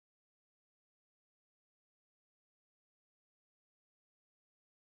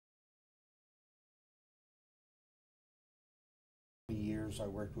Years I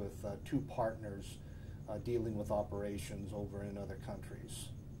worked with two partners dealing with operations over in other countries,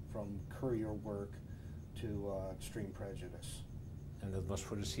 from courier work to extreme prejudice. And that was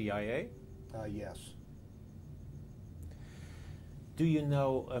for the CIA? Yes. Do you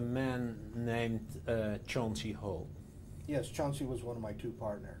know a man named Chauncey Holt? Yes, Chauncey was one of my two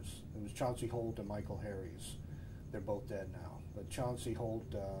partners. It was Chauncey Holt and Michael Harries. They're both dead now. But Chauncey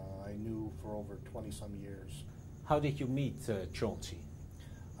Holt I knew for over 20-some years. How did you meet Chauncey?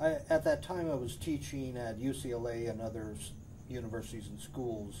 At that time I was teaching at UCLA and other universities and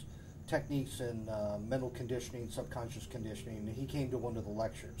schools techniques in mental conditioning, subconscious conditioning. He came to one of the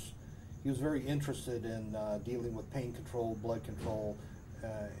lectures. He was very interested in dealing with pain control, blood control,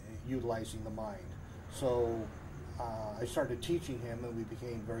 utilizing the mind. So I started teaching him and we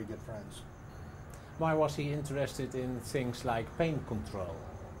became very good friends. Why was he interested in things like pain control?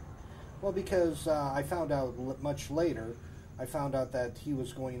 Well, because I found out much later, I found out that he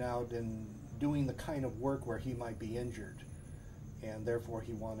was going out and doing the kind of work where he might be injured. And therefore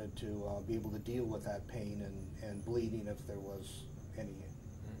he wanted to be able to deal with that pain and bleeding if there was any.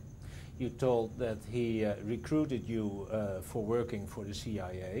 You told that he recruited you for working for the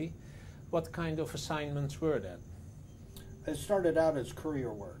CIA. What kind of assignments were that? It started out as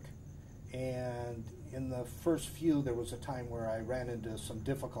courier work. And in the first few, there was a time where I ran into some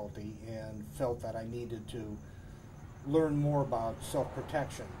difficulty and felt that I needed to learn more about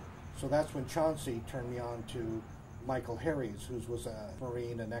self-protection. So that's when Chauncey turned me on to Michael Harries, who was a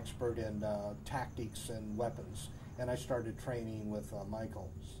Marine, an expert in tactics and weapons. And I started training with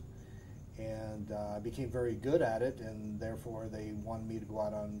Michael. And I became very good at it, and therefore they wanted me to go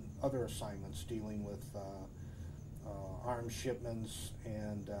out on other assignments dealing with arms shipments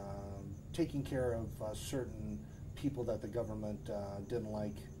and taking care of certain people that the government didn't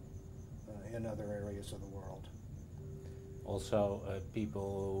like in other areas of the world. Also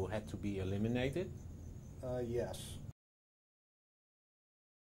people who had to be eliminated? Yes.